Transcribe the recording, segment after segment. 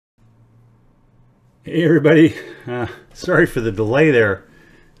Hey everybody, sorry for the delay there.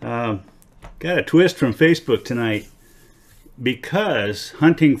 Got a twist from Facebook tonight. Because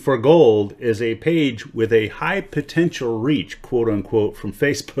Hunting for Gold is a page with a high potential reach, quote unquote, from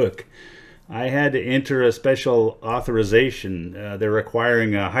Facebook, I had to enter a special authorization. They're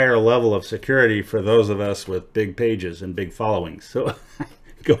requiring a higher level of security for those of us with big pages and big followings. So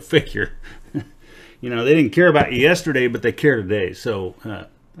go figure. You know, they didn't care about you yesterday, but they care today. So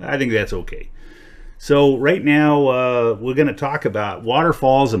I think that's okay. So right now we're going to talk about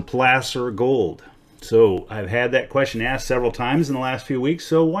waterfalls and placer gold. So I've had that question asked several times in the last few weeks,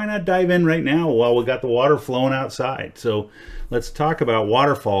 so why not dive in right now while we got the water flowing outside? So let's talk about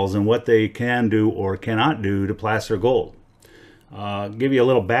waterfalls and what they can do or cannot do to placer gold. Give you a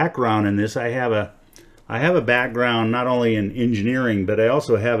little background in this. I have a background not only in engineering, but I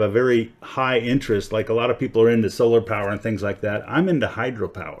also have a very high interest, like a lot of people are into solar power and things like that. I'm into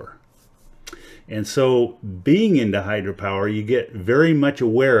hydropower. And so being into hydropower, you get very much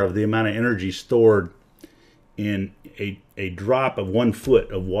aware of the amount of energy stored in a drop of 1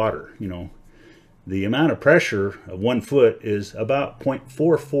 foot of water. You know, the amount of pressure of 1 foot is about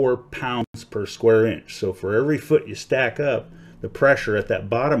 0.44 pounds per square inch. So for every foot you stack up, the pressure at that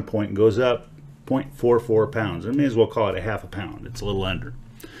bottom point goes up 0.44 pounds. I may as well call it a half a pound. It's a little under.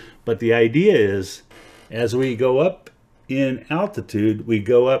 But the idea is, as we go up in altitude, we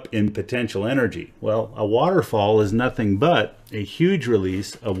go up in potential energy. Well, a waterfall is nothing but a huge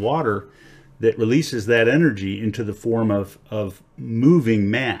release of water that releases that energy into the form of moving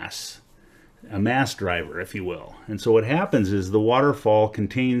mass, a mass driver, if you will. And so what happens is the waterfall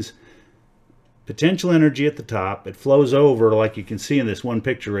contains potential energy at the top. It flows over, like you can see in this one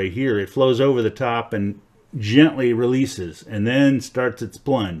picture right here, it flows over the top and gently releases and then starts its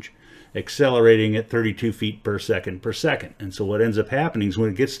plunge, accelerating at 32 feet per second. And so what ends up happening is when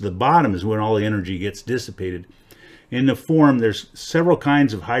it gets to the bottom is when all the energy gets dissipated. In the form, there's several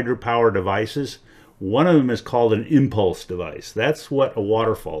kinds of hydropower devices. One of them is called an impulse device. That's what a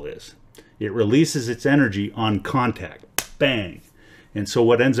waterfall is. It releases its energy on contact. Bang. And so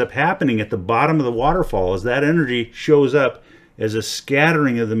what ends up happening at the bottom of the waterfall is that energy shows up as a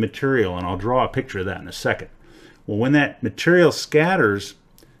scattering of the material, and I'll draw a picture of that in a second. Well, when that material scatters,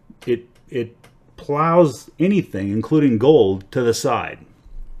 it plows anything, including gold, to the side.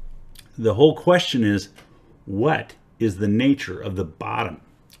 The whole question is, what is the nature of the bottom?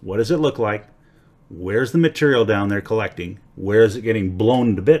 What does it look like? Where's the material down there collecting? Where is it getting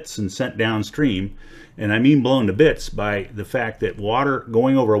blown to bits and sent downstream? And I mean blown to bits by the fact that water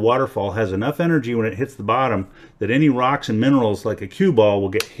going over a waterfall has enough energy when it hits the bottom that any rocks and minerals like a cue ball will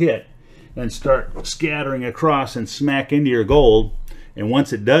get hit and start scattering across and smack into your gold. And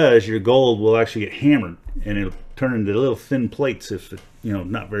once it does, your gold will actually get hammered and it'll turn into little thin plates if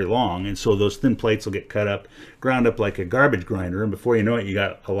not very long. And so those thin plates will get cut up, ground up like a garbage grinder. And before you know it, you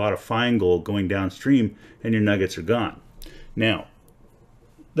got a lot of fine gold going downstream and your nuggets are gone. Now,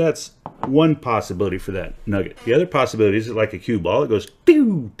 that's one possibility for that nugget. The other possibility is like a cue ball. It goes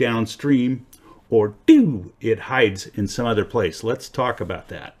doo downstream, or doo, it hides in some other place. Let's talk about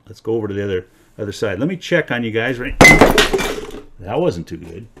that. Let's go over to the other side. Let me check on you guys right now. That wasn't too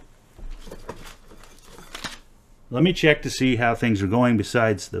good. Let me check to see how things are going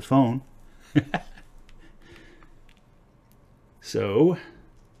besides the phone. So,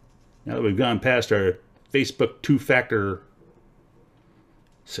 now that we've gone past our Facebook two-factor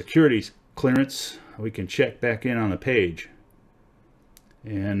security clearance, we can check back in on the page.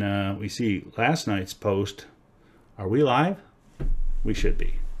 And we see last night's post. Are we live? We should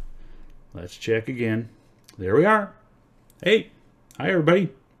be. Let's check again. There we are. Hey. Hi everybody.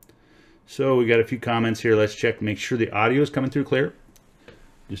 So we got a few comments here. Let's check, make sure the audio is coming through clear.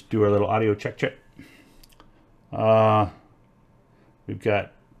 Just do our little audio check. We've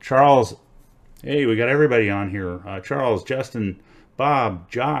got Charles. Hey, we got everybody on here. Charles, Justin,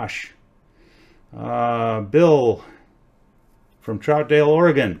 Bob, Josh, Bill from Troutdale,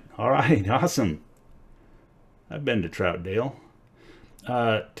 Oregon. All right, awesome. I've been to Troutdale.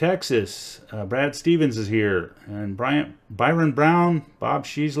 Texas, Brad Stevens is here, and Byron Brown, Bob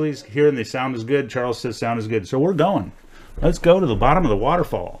Sheasley's here, and the sound is good. Charles says sound is good. So we're going. Let's go to the bottom of the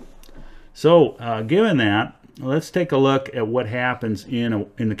waterfall. So given that, let's take a look at what happens in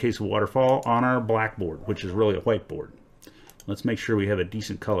the case of waterfall on our blackboard, which is really a whiteboard. Let's make sure we have a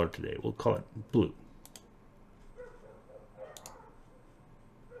decent color today. We'll call it blue.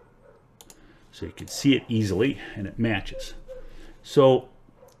 So you can see it easily, and it matches. So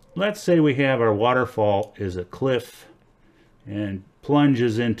let's say we have our waterfall is a cliff and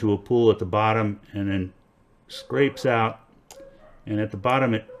plunges into a pool at the bottom and then scrapes out and at the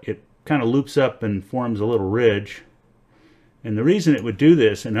bottom it kind of loops up and forms a little ridge. And the reason it would do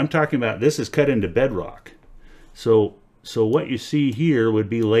this, and I'm talking about this is cut into bedrock. So what you see here would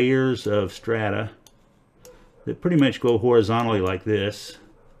be layers of strata that pretty much go horizontally like this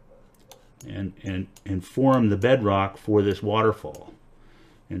and form the bedrock for this waterfall.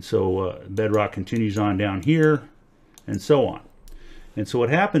 And so bedrock continues on down here and so on. And so what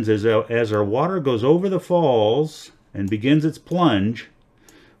happens is as our water goes over the falls and begins its plunge,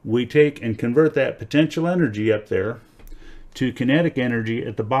 we take and convert that potential energy up there to kinetic energy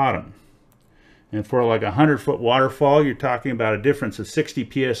at the bottom. And for like a 100-foot waterfall, you're talking about a difference of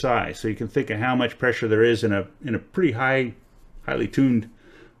 60 psi. So you can think of how much pressure there is in a pretty highly tuned,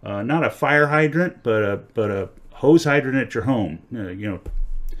 not a fire hydrant, but a hose hydrant at your home.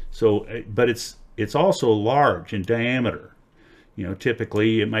 So, but it's also large in diameter.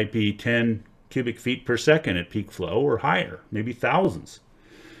 Typically it might be 10 cubic feet per second at peak flow or higher, maybe thousands.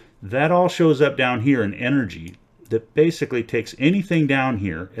 That all shows up down here in energy that basically takes anything down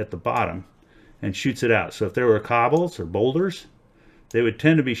here at the bottom and shoots it out. So if there were cobbles or boulders, they would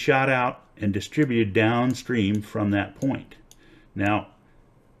tend to be shot out and distributed downstream from that point. Now,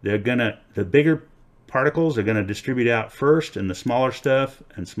 the bigger particles are gonna distribute out first, and the smaller stuff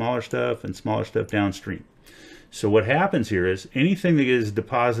and smaller stuff and smaller stuff downstream. So what happens here is anything that is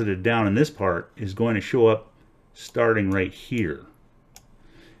deposited down in this part is going to show up starting right here.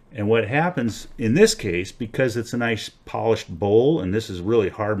 And what happens in this case, because it's a nice polished bowl, and this is really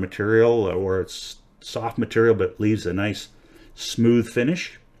hard material, or it's soft material but leaves a nice smooth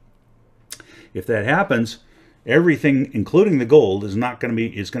finish, if that happens, everything, including the gold, is going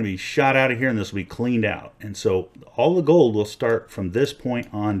to be shot out of here, and this will be cleaned out. And so all the gold will start from this point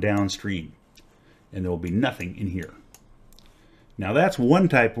on downstream, and there will be nothing in here. Now that's one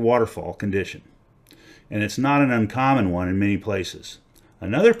type of waterfall condition, and it's not an uncommon one in many places.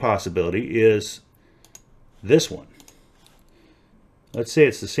 Another possibility is this one. Let's say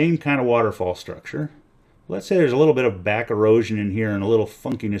it's the same kind of waterfall structure. Let's say there's a little bit of back erosion in here and a little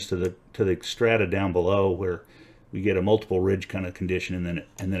funkiness to the strata down below, where we get a multiple ridge kind of condition, and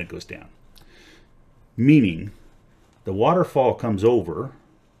then it goes down. Meaning the waterfall comes over,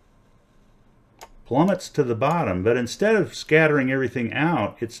 plummets to the bottom, but instead of scattering everything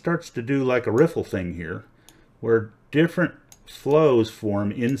out, it starts to do like a riffle thing here, where different flows form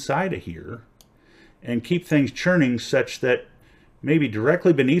inside of here and keep things churning, such that maybe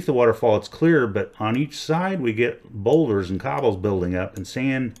directly beneath the waterfall it's clear, but on each side we get boulders and cobbles building up and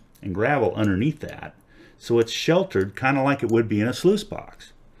sand and gravel underneath that. So it's sheltered kind of like it would be in a sluice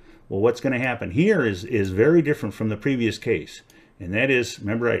box. Well, what's going to happen here is very different from the previous case. And that is,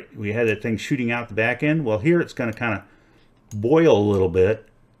 remember we had that thing shooting out the back end? Well, here it's going to kind of boil a little bit,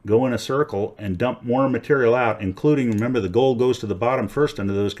 go in a circle, and dump more material out, including, remember, the gold goes to the bottom first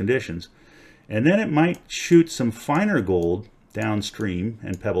under those conditions. And then it might shoot some finer gold downstream,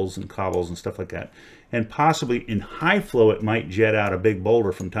 and pebbles and cobbles and stuff like that. And possibly in high flow it might jet out a big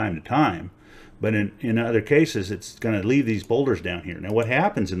boulder from time to time. But in other cases it's going to leave these boulders down here. Now what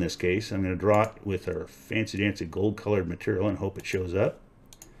happens in this case, I'm going to draw it with our fancy dancy gold colored material and hope it shows up.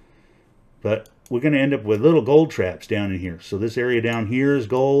 But we're going to end up with little gold traps down in here. So this area down here is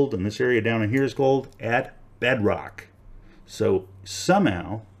gold, and this area down in here is gold at bedrock. So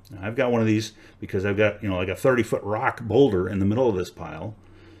somehow, I've got one of these because I've got, like a 30-foot rock boulder in the middle of this pile.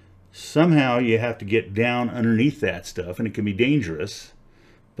 Somehow you have to get down underneath that stuff, and it can be dangerous.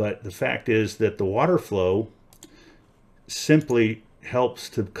 But the fact is that the water flow simply helps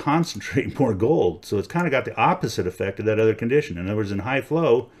to concentrate more gold. So it's kind of got the opposite effect of that other condition. In other words, in high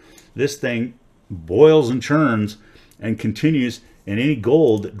flow, this thing boils and churns and continues, and any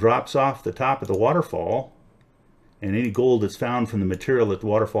gold that drops off the top of the waterfall, and any gold that's found from the material that the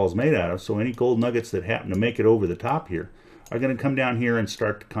waterfall is made out of, so any gold nuggets that happen to make it over the top here, are going to come down here and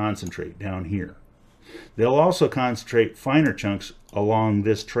start to concentrate down here. They'll also concentrate finer chunks along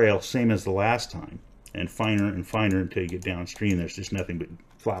this trail, same as the last time, and finer until you get downstream. There's just nothing but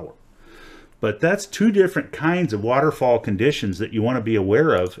flour. But that's two different kinds of waterfall conditions that you want to be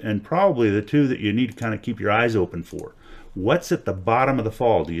aware of, and probably the two that you need to kind of keep your eyes open for. What's at the bottom of the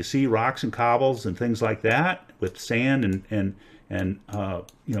fall? Do you see rocks and cobbles and things like that with sand and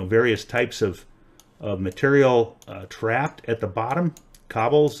various types of material trapped at the bottom?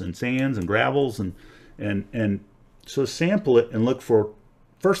 Cobbles and sands and gravels, and so sample it and look for,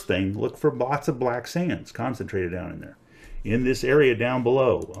 first thing, look for lots of black sands concentrated down in there. In this area down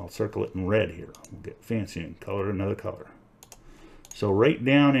below, I'll circle it in red here. We'll get fancy and color it another color. So right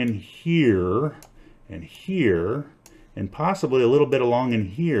down in here, and possibly a little bit along in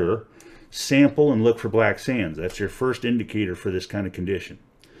here, sample and look for black sands. That's your first indicator for this kind of condition.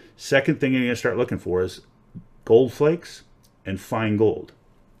 Second thing you're going to start looking for is gold flakes and fine gold,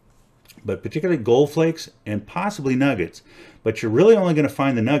 but particularly gold flakes and possibly nuggets. But you're really only going to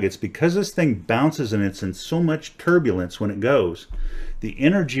find the nuggets because this thing bounces and it's in so much turbulence when it goes. The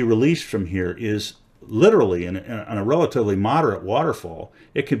energy released from here is literally, on a relatively moderate waterfall,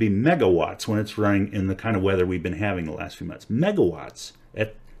 it could be megawatts when it's running in the kind of weather we've been having the last few months. Megawatts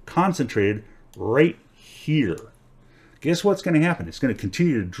concentrated right here. Guess what's going to happen? It's going to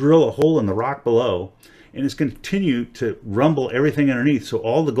continue to drill a hole in the rock below, and it's going to continue to rumble everything underneath, so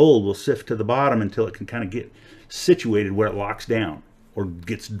all the gold will sift to the bottom until it can kind of get situated where it locks down or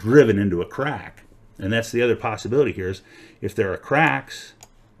gets driven into a crack. And that's the other possibility here, is if there are cracks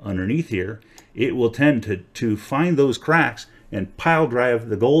underneath here, it will tend to find those cracks and pile drive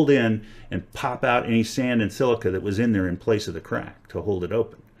the gold in and pop out any sand and silica that was in there in place of the crack to hold it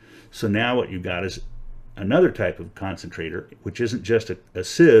open. So now what you've got is another type of concentrator, which isn't just a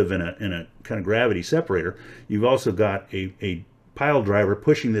sieve and a kind of gravity separator. You've also got a pile driver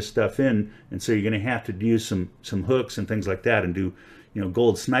pushing this stuff in, and so you're going to have to use some hooks and things like that and do, you know,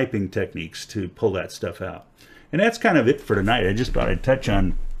 gold sniping techniques to pull that stuff out. And that's kind of it for tonight. I just thought I'd touch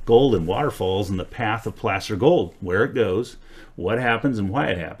on gold and waterfalls and the path of placer gold, where it goes, what happens, and why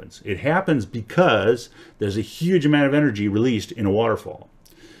it happens. It happens because there's a huge amount of energy released in a waterfall.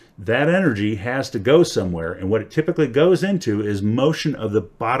 That energy has to go somewhere, and what it typically goes into is motion of the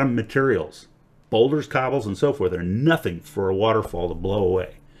bottom materials. Boulders, cobbles, and so forth are nothing for a waterfall to blow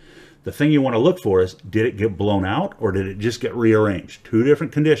away. The thing you want to look for is, did it get blown out or did it just get rearranged? Two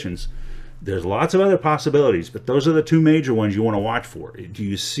different conditions. There's lots of other possibilities, but those are the two major ones you want to watch for. Do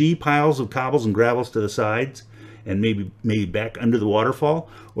you see piles of cobbles and gravels to the sides and maybe back under the waterfall?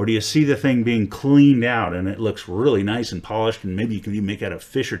 Or do you see the thing being cleaned out and it looks really nice and polished, and maybe you can even make out a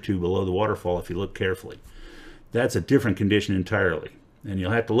fish or two below the waterfall if you look carefully? That's a different condition entirely. And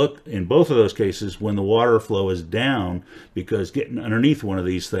you'll have to look in both of those cases when the water flow is down, because getting underneath one of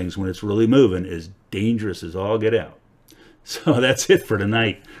these things when it's really moving is dangerous as all get out. So that's it for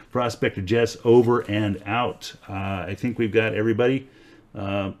tonight. Prospector Jess over and out. I think we've got everybody.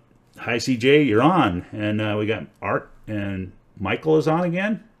 Hi, CJ, you're on. And we got Art and Michael is on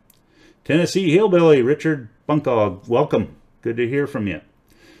again. Tennessee Hillbilly, Richard Bunkdog, welcome. Good to hear from you.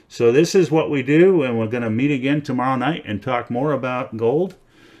 So this is what we do, and we're going to meet again tomorrow night and talk more about gold.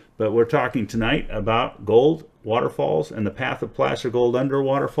 But we're talking tonight about gold, waterfalls, and the path of placer gold under a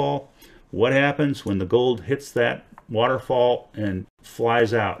waterfall. What happens when the gold hits that waterfall and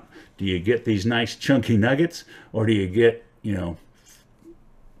flies out? Do you get these nice chunky nuggets, or do you get, you know,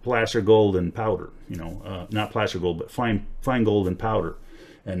 placer gold and powder? You know, not placer gold, but fine gold and powder,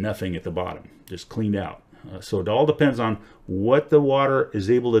 and nothing at the bottom, just cleaned out. So it all depends on what the water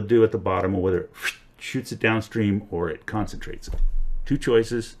is able to do at the bottom, or whether it shoots it downstream or it concentrates it. Two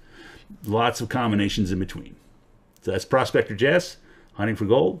choices, lots of combinations in between. So that's Prospector Jess, hunting for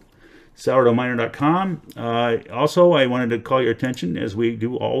gold. SourdoughMiner.com. Also, I wanted to call your attention, as we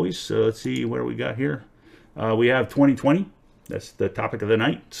do always. So let's see where we got here. We have 2020. That's the topic of the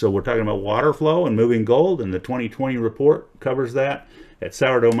night. So we're talking about water flow and moving gold, and the 2020 report covers that at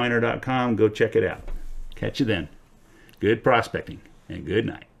SourdoughMiner.com. Go check it out. Catch you then. Good prospecting and good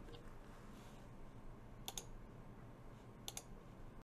night.